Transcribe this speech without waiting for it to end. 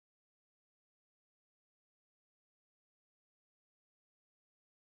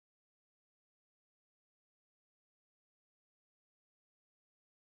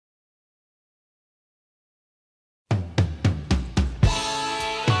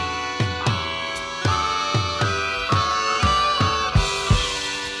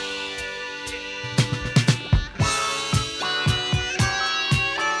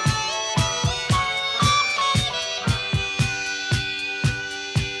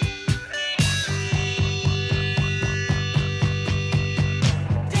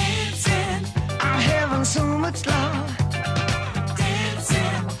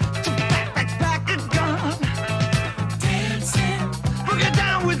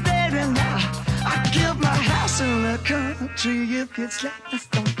country if it's like the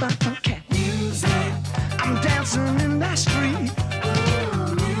stuff I don't care. Music. I'm dancing in the street.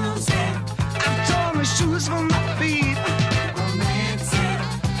 Ooh, music. I've torn the shoes from my feet. Romantic.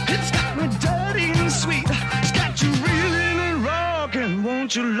 It's got me dirty and sweet. It's got you reeling and rocking.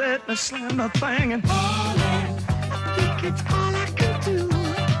 Won't you let me slam the thing and fall in? I think it's all I can do.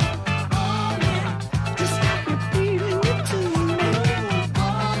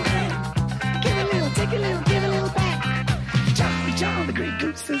 John, the great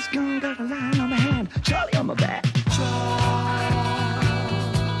goose is gone, got a lion on my hand, Charlie on my back.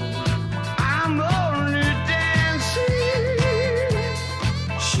 I'm only dancing.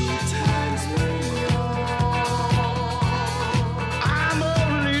 She turns me on. I'm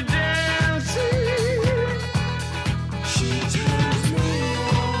only dancing. She turns me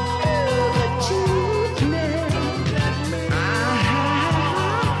on. Oh, but you never let me.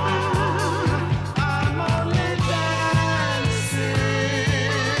 I'm only dancing.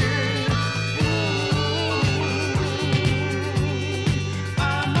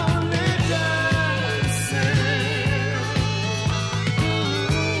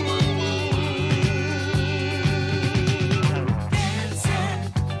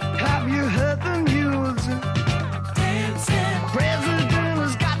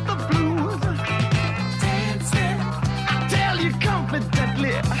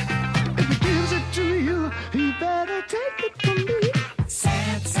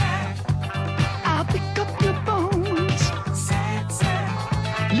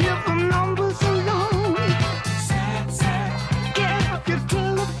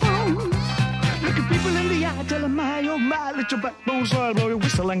 Tell 'em my, oh my, let your backbone swell, blow your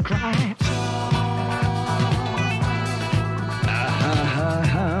whistle and cry.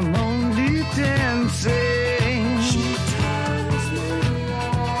 I'm only dancing. She turns me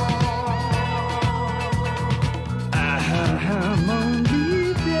on. I'm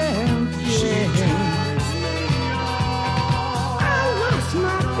only dancing. She turns me on. I lost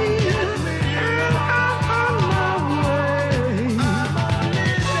my fear and I'm on my way. I'm only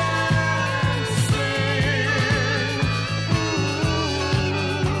dancing.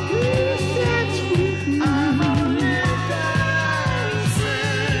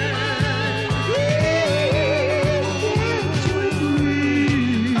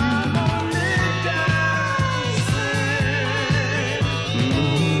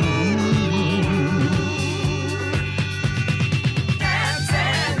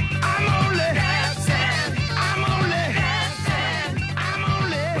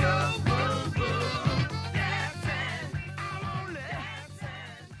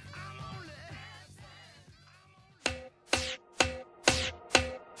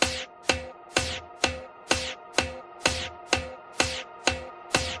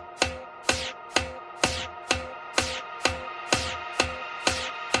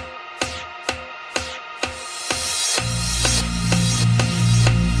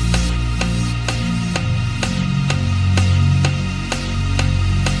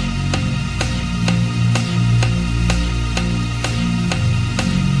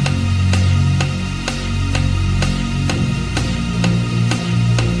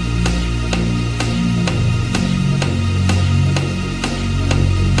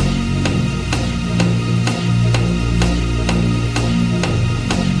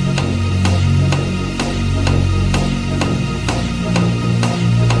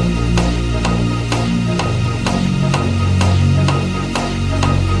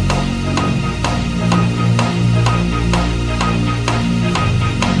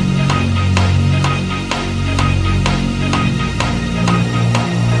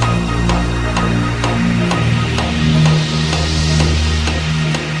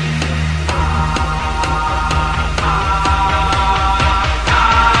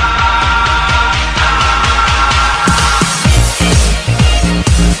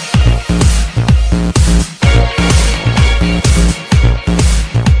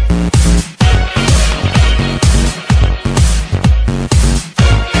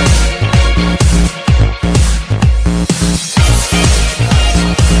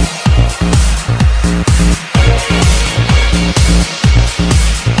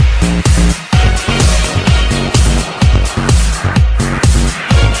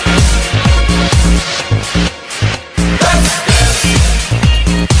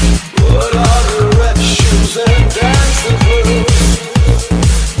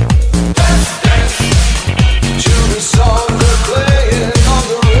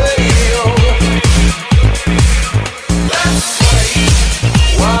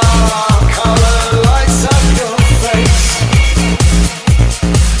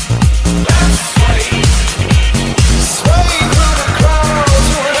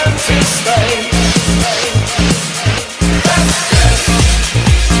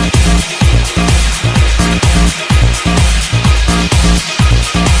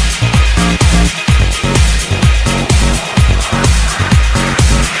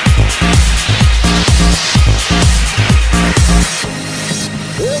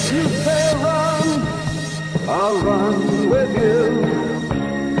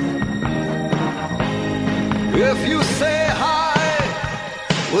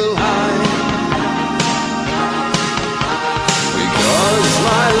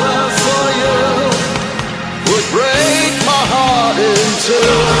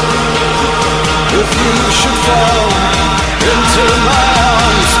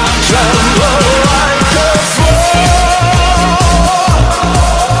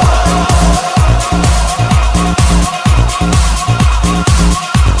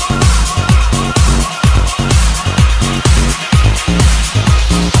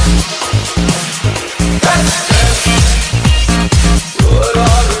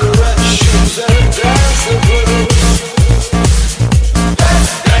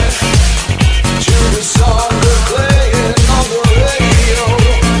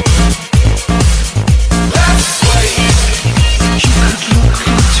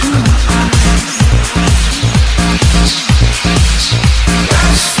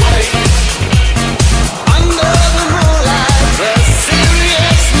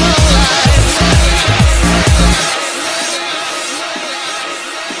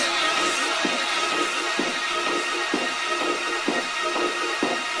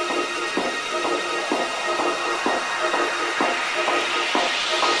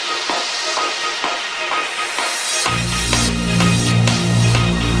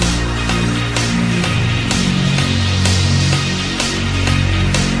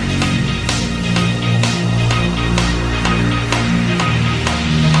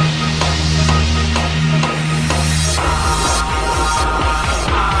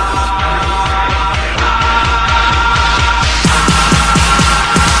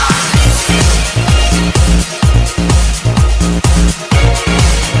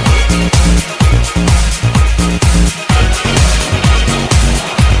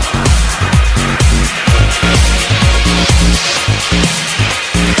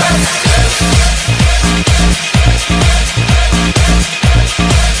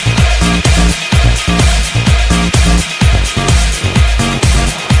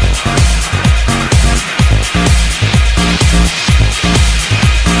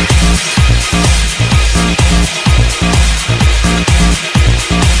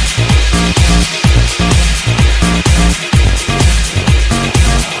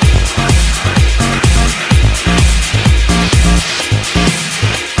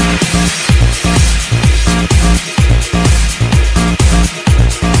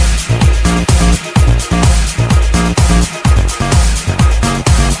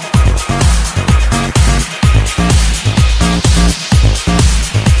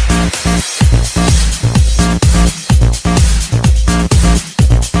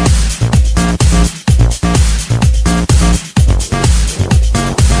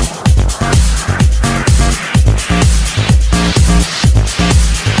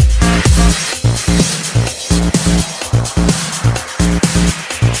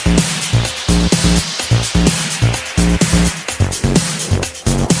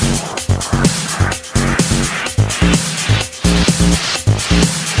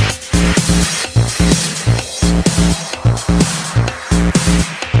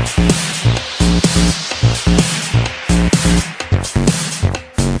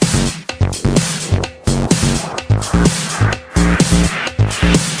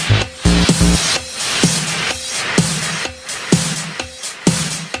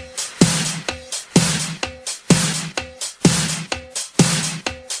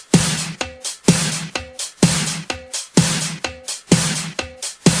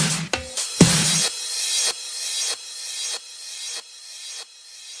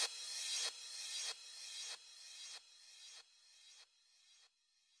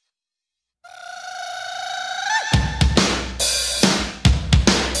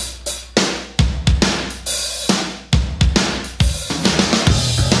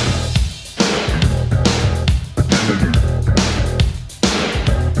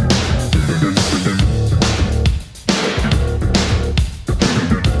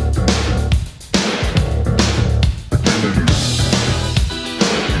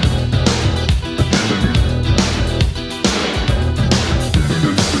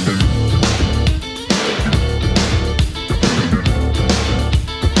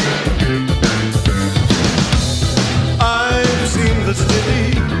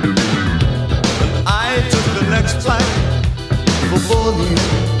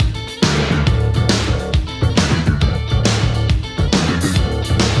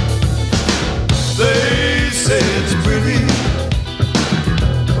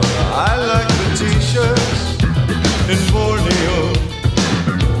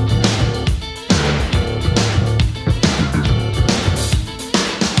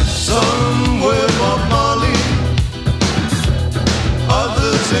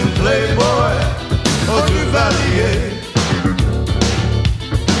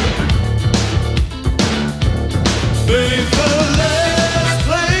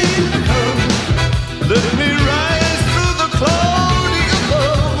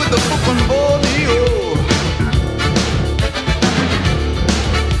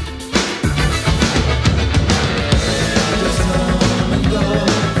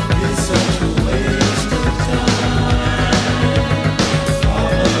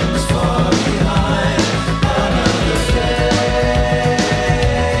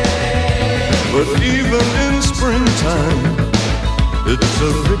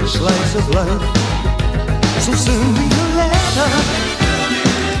 slice of life. So send me a letter.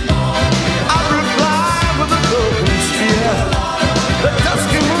 I'll reply with a broken spear. The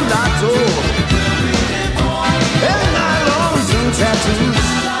dusky mulatto and nylons and tattoos,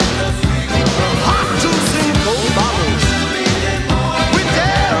 hot juice in cold bottles. We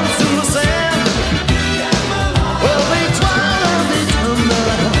dance in the sand. Well, they twirl and they tumble.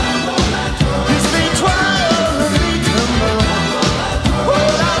 Yes, they twirl and they tumble.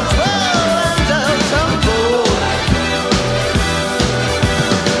 Well, I'll twirl and I'll tumble.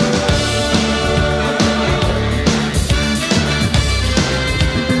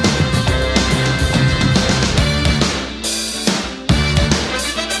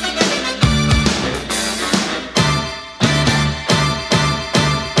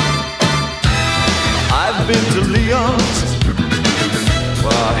 I've been to Leon's.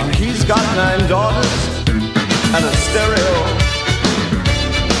 Well, he's got 9 daughters and a stereo.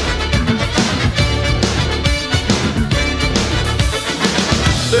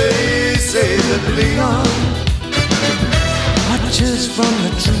 They say that Leon watches from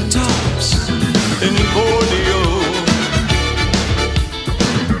the treetops in Borneo.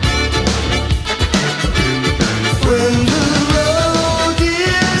 When the road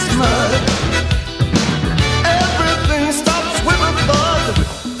is mud, everything stops with a thud.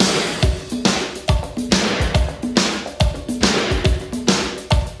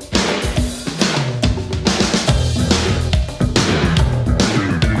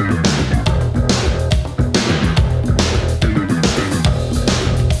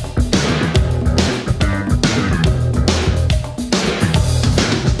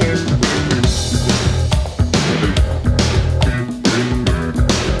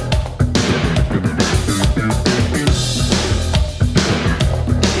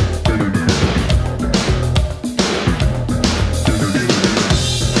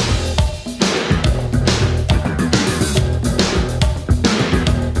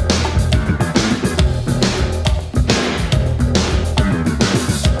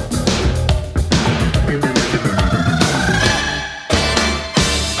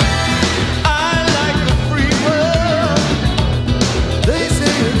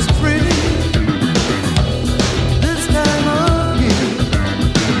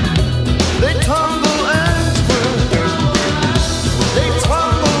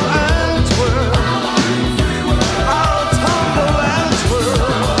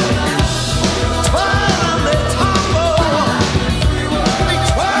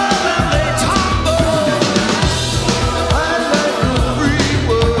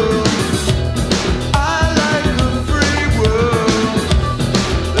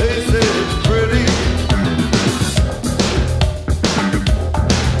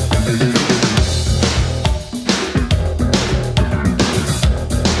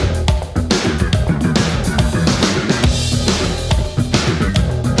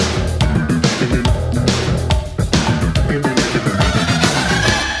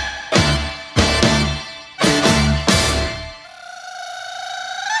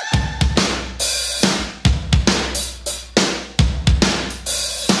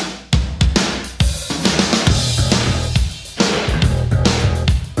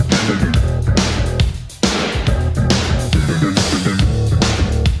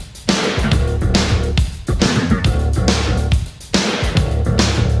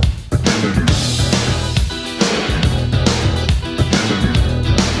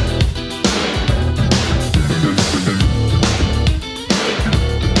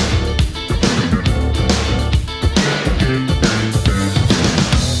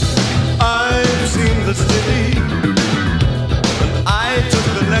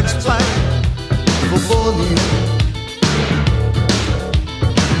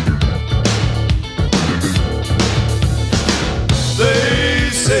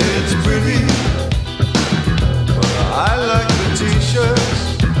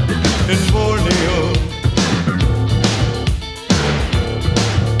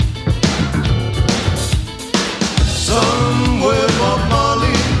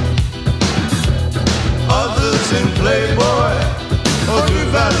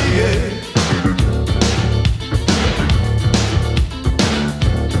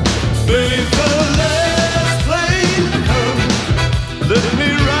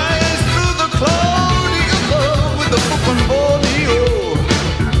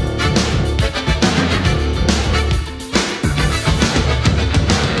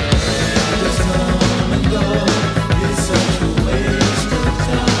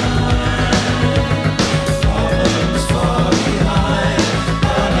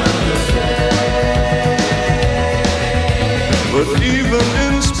 But even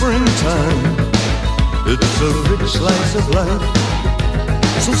in a rich slice of life.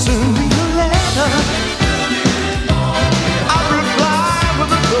 So send me a letter. I'll reply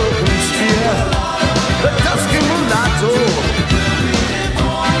with a broken spear. The dusky mulatto,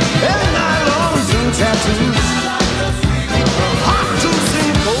 and nylons and tattoos, hot juice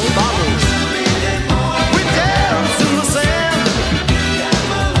in cold bottles. We dance in the sand.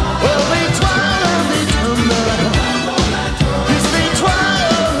 Well, they twirl and they tumble. Yes, they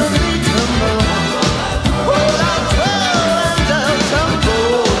twirl and they tumble. Oh, I'll twirl and I'll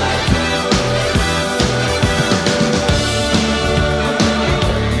tumble.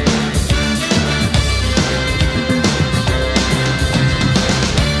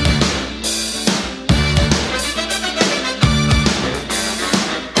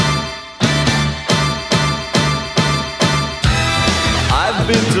 I've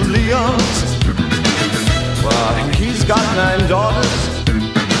been to Leon's. Well, he's got 9 daughters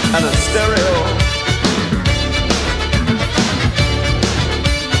and a stereo.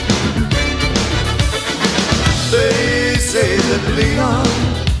 They say that Leon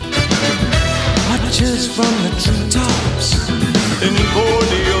watches from the treetops in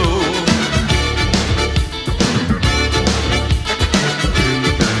Borneo.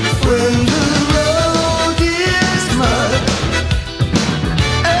 When the road is mud,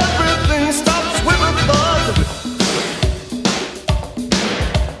 everything stops with a thud.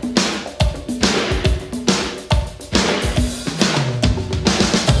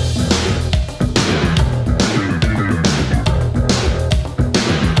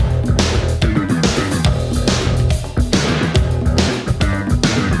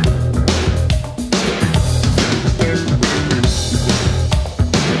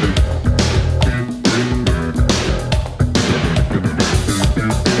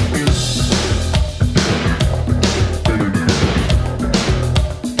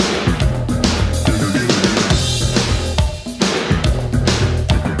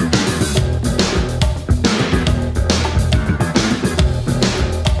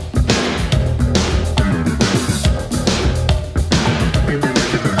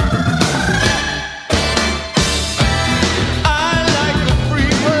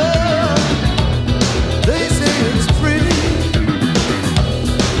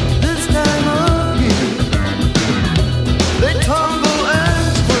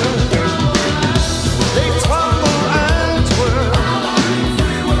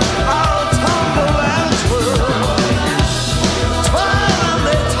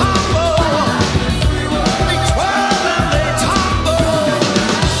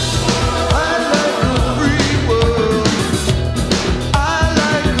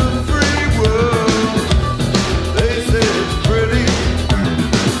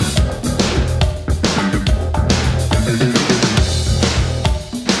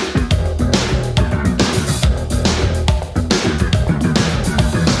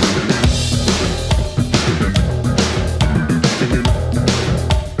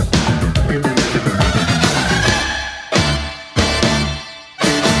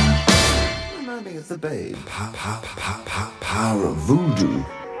 Power of voodoo.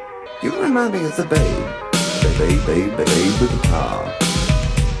 You remind me of the babe. Babe with the power.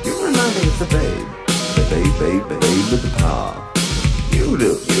 You remind me of the babe. Babe with the power. You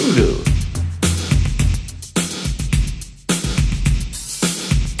do.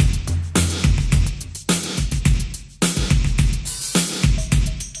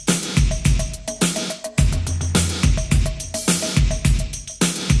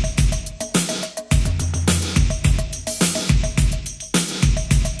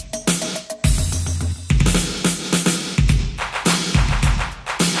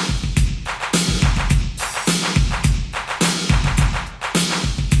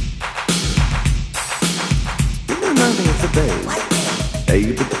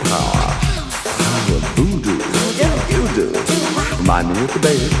 Babe with the power of voodoo. You do. Remind me of the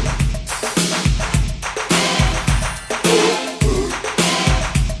babe.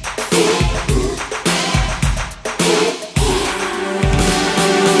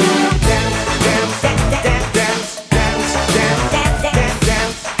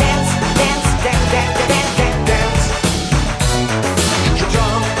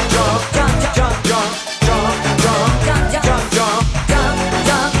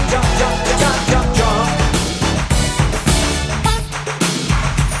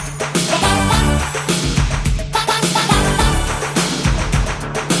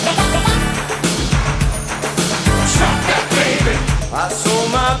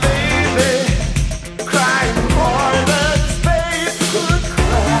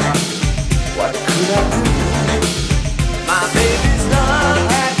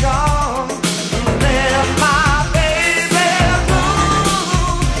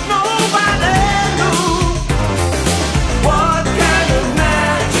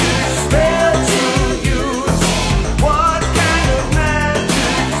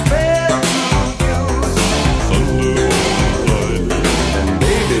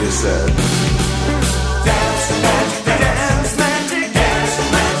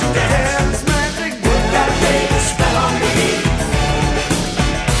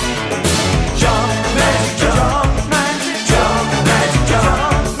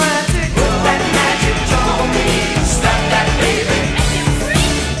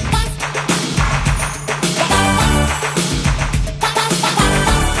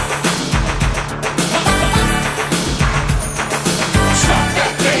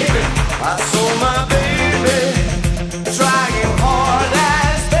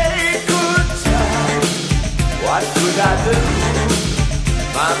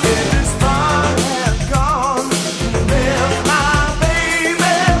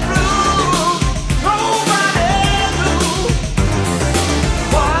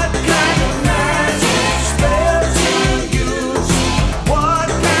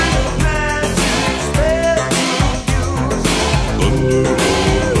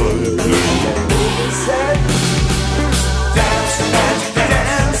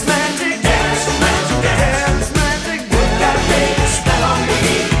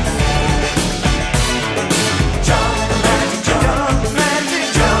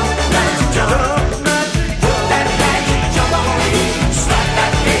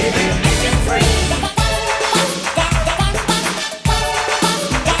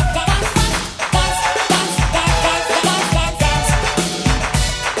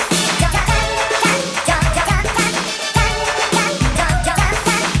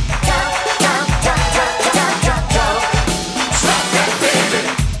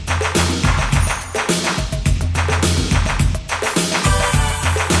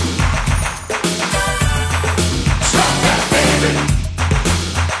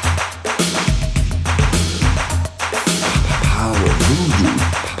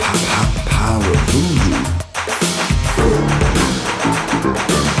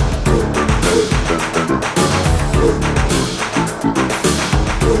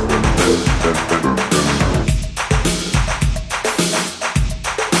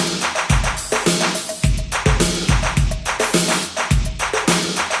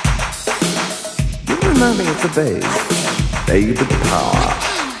 Reminding it's a bass. Babe with the power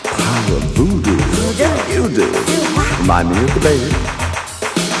of voodoo. You do. Remind me of the baby.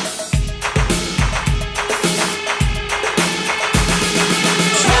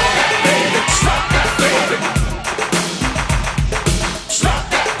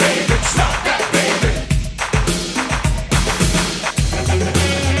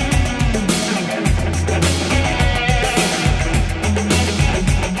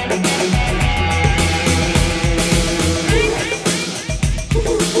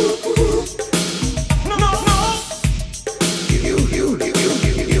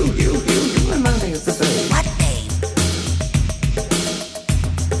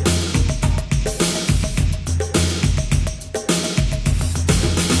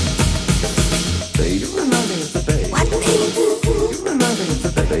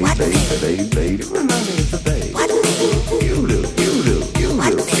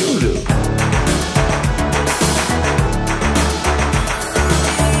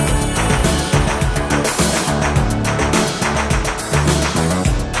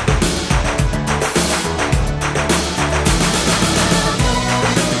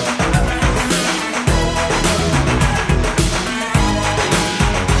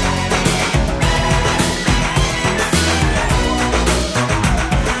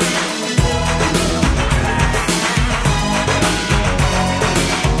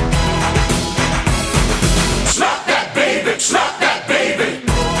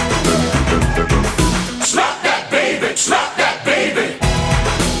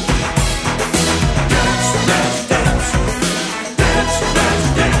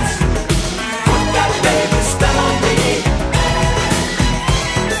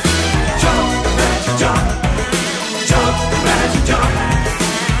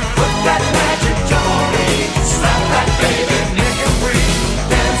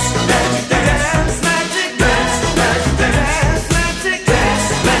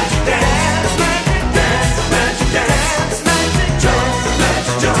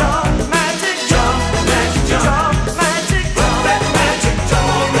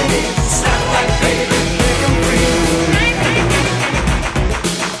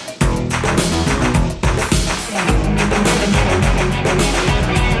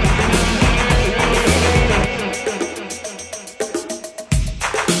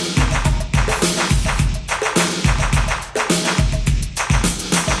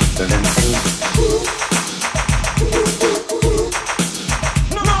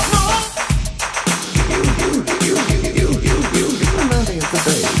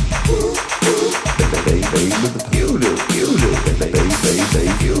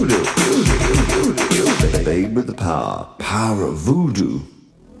 Babe with the power of voodoo.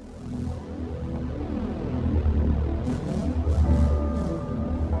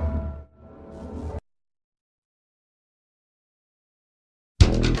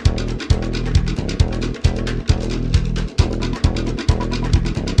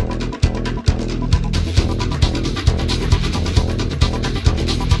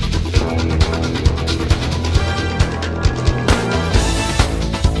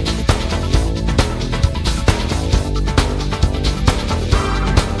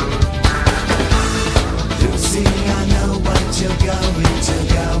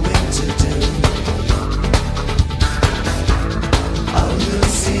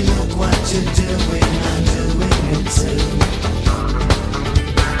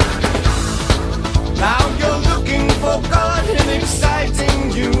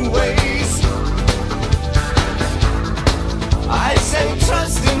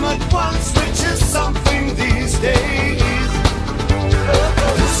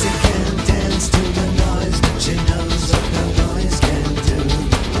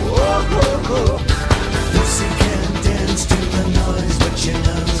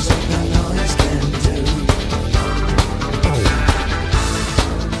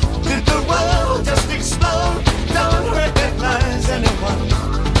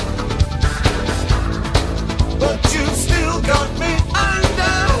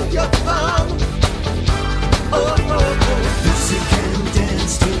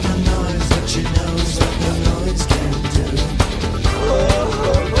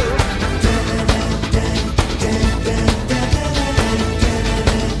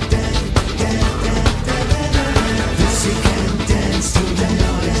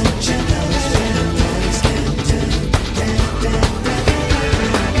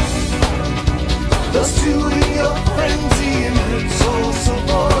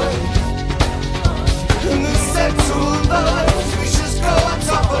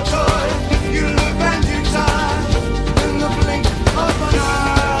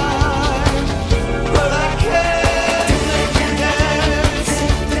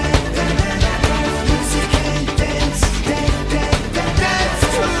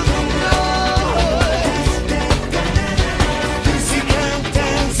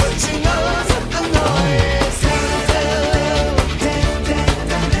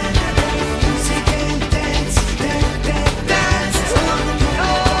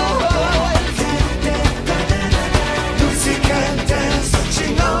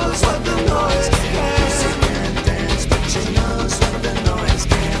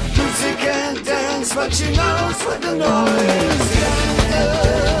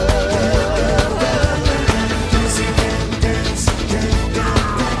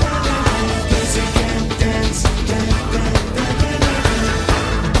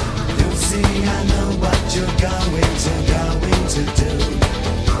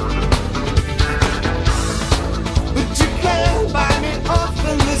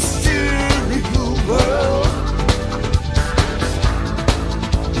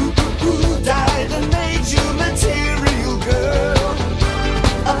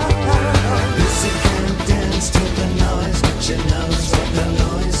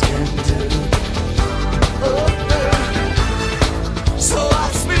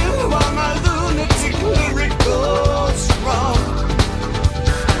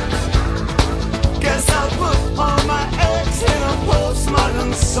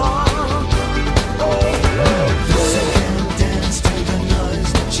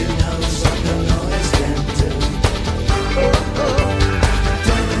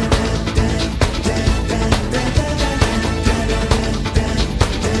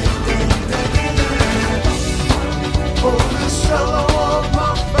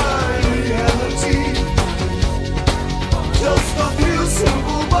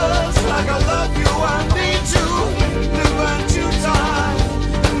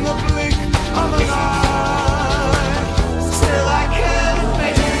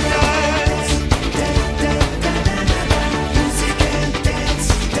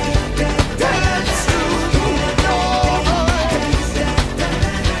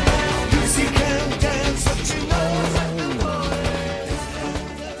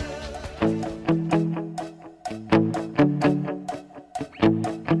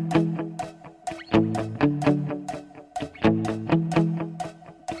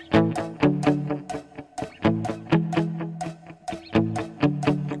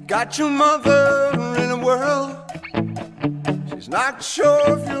 got your mother in the world. She's not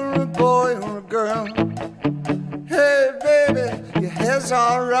sure if you're a boy or a girl. Hey baby, your hair's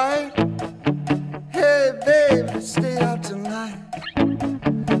alright. Hey baby, stay out tonight.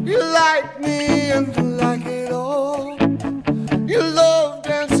 You like me and you like it all. You love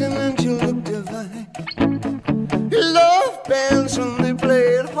dancing and you look divine. You love bands when they play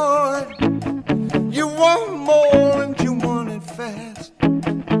it hard. You want more and you want it fast.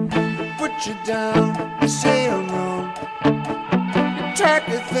 Put you down, you say I'm wrong. You tack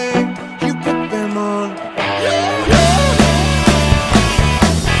your thing, you put them on. Yeah, yeah.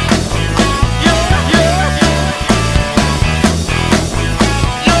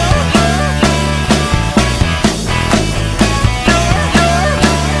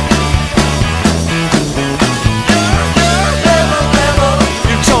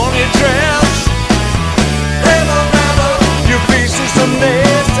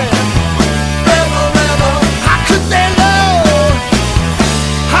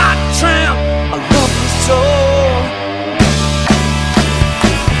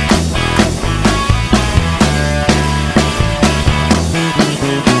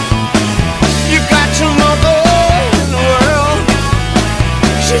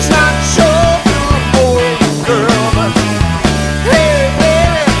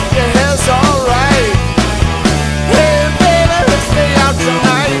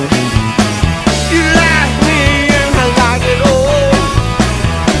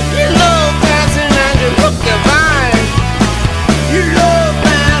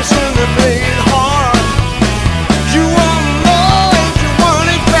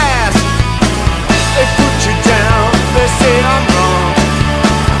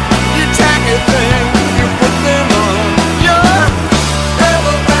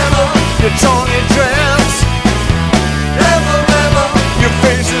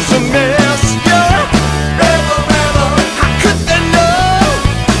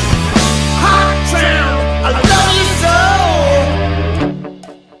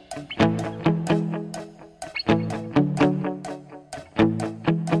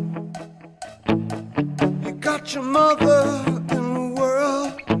 Your mother in the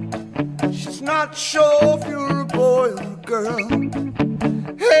world, she's not sure if you're a boy or a girl.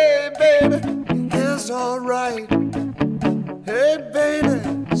 Hey baby, your hair's alright. Hey baby,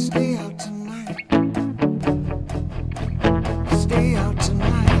 stay out tonight. Stay out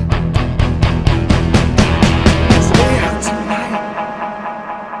tonight. Stay out tonight.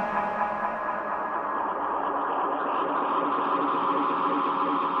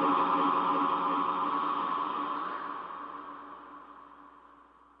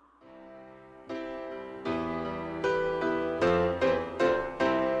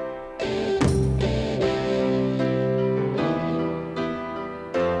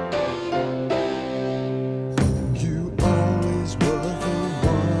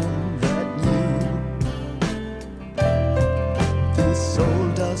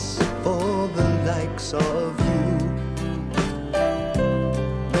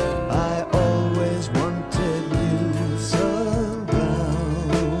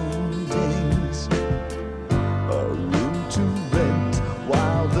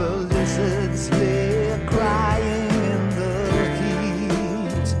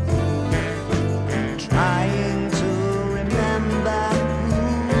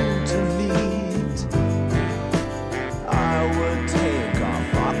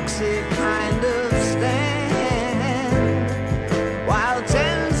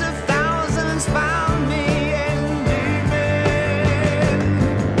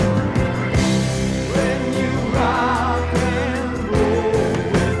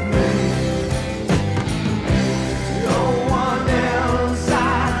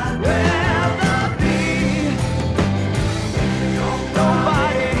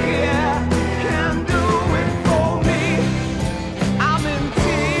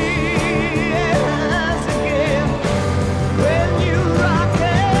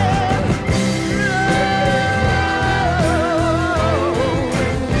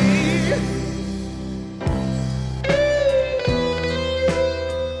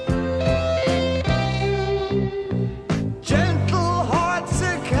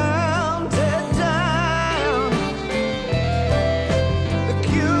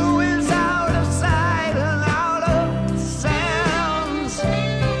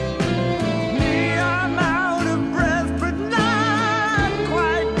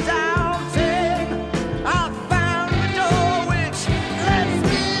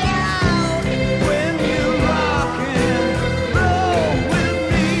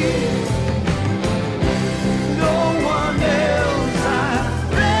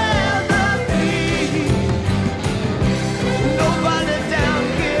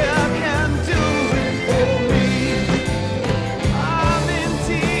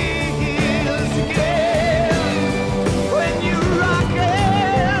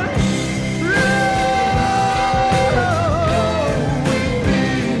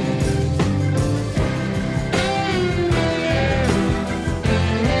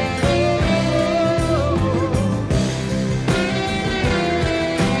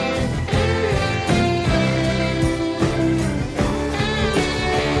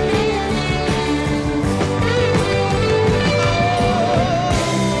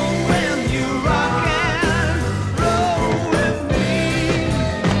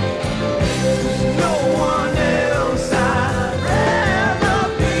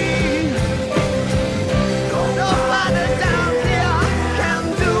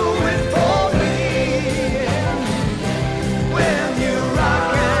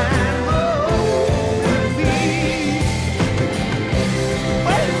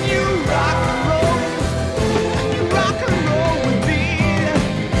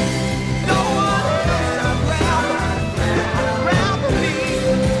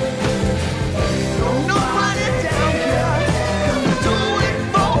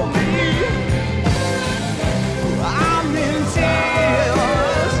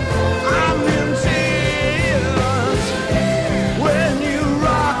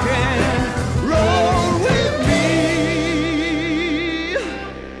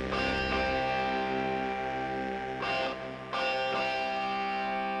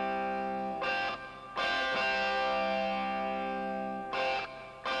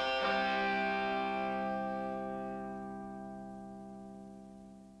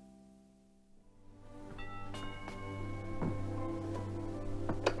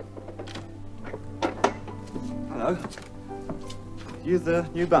 Hello. You the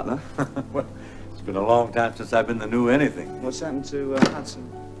new butler? Well, it's been a long time since I've been the new anything. What's happened to Hudson?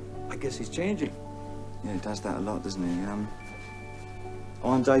 I guess he's changing. Yeah, he does that a lot, doesn't he?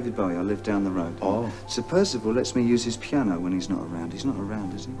 I'm David Bowie. I live down the road. Oh. Sir Percival lets me use his piano when he's not around. He's not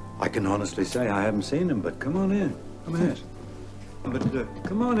around, is he? I can honestly say I haven't seen him, but come on in. Come in. But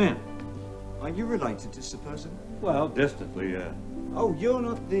Come on in. are you related to Sir Percival? Well, distantly, Oh, you're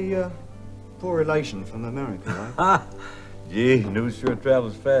not the poor relation from America, right? Ha! Gee, news sure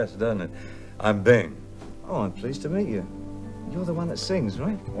travels fast, doesn't it? I'm Bing. Oh, I'm pleased to meet you. You're the one that sings,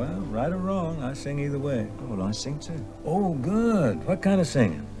 right? Well, right or wrong, I sing either way. Oh, well, I sing too. Oh, good. What kind of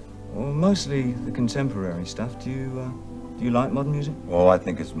singing? Well, mostly the contemporary stuff. Do you like modern music? Oh, I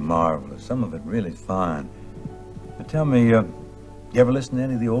think it's marvelous. Some of it really fine. But tell me, you ever listen to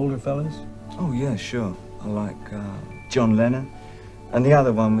any of the older fellas? Oh, yeah, sure. I like John Lennon and the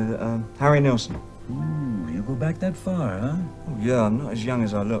other one with Harry Nilsson. Ooh, you go back that far, huh? Oh, yeah, I'm not as young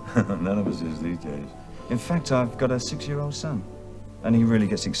as I look. None of us is these days. In fact, I've got a 6-year-old son, and he really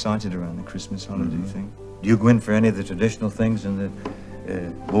gets excited around the Christmas holiday thing. Do you go in for any of the traditional things in the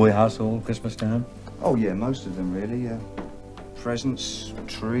Bowie household Christmas time? Oh, yeah, most of them, really. Presents,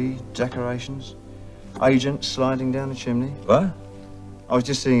 tree, decorations, agents sliding down the chimney. What? I was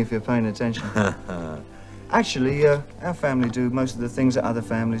just seeing if you're paying attention. Actually, our family do most of the things that other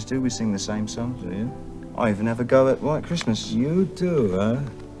families do. We sing the same songs. Do you? I even have a go at White Christmas. You too, huh?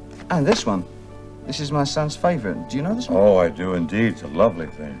 And this one. This is my son's favorite. Do you know this one? Oh, I do indeed. It's a lovely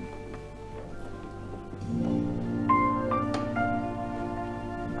thing.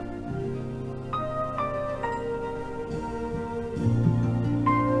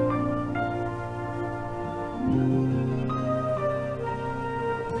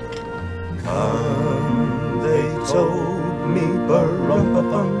 They told me,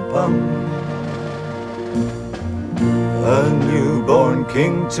 ba-rum-pa-pum-pum, a newborn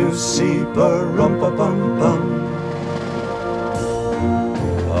king to see, ba-rum-pa-pum-pum.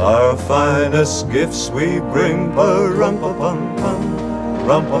 Our finest gifts we bring, ba-rum-pa-pum-pum,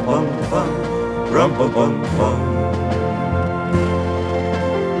 rum-pa-pum-pum, rum-pa-pum-pum.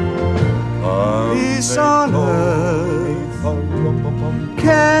 Peace on earth,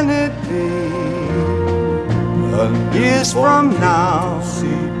 can it be? Years from now,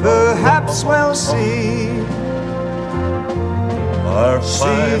 perhaps we'll see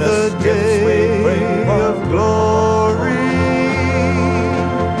the day of glory.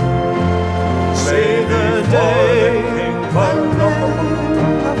 See the day of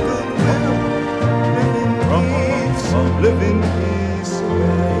goodwill, live in peace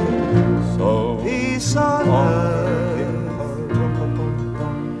again. So peace on earth,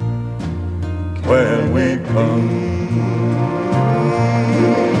 when we come.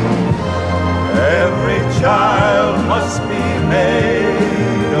 Every child must be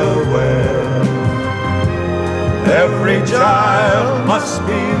made aware. Every child must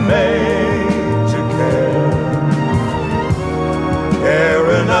be made to care. Care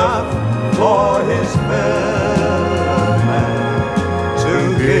enough for his fellow man, to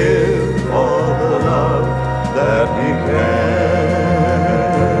give all the love that he can.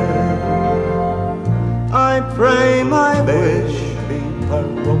 I pray my wish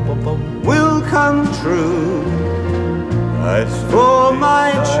will come true for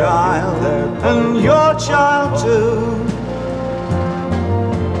my child and your child too.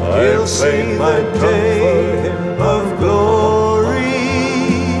 He'll see the day of glory.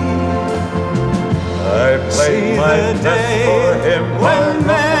 I see the day when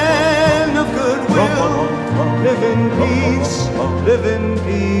men of goodwill live in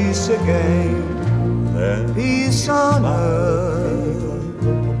peace again. Peace on earth.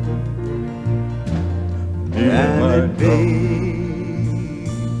 Can it be?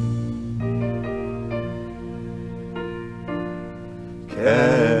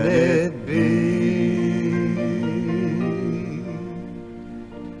 Can it be?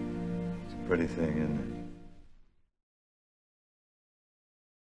 It's a pretty thing, isn't it?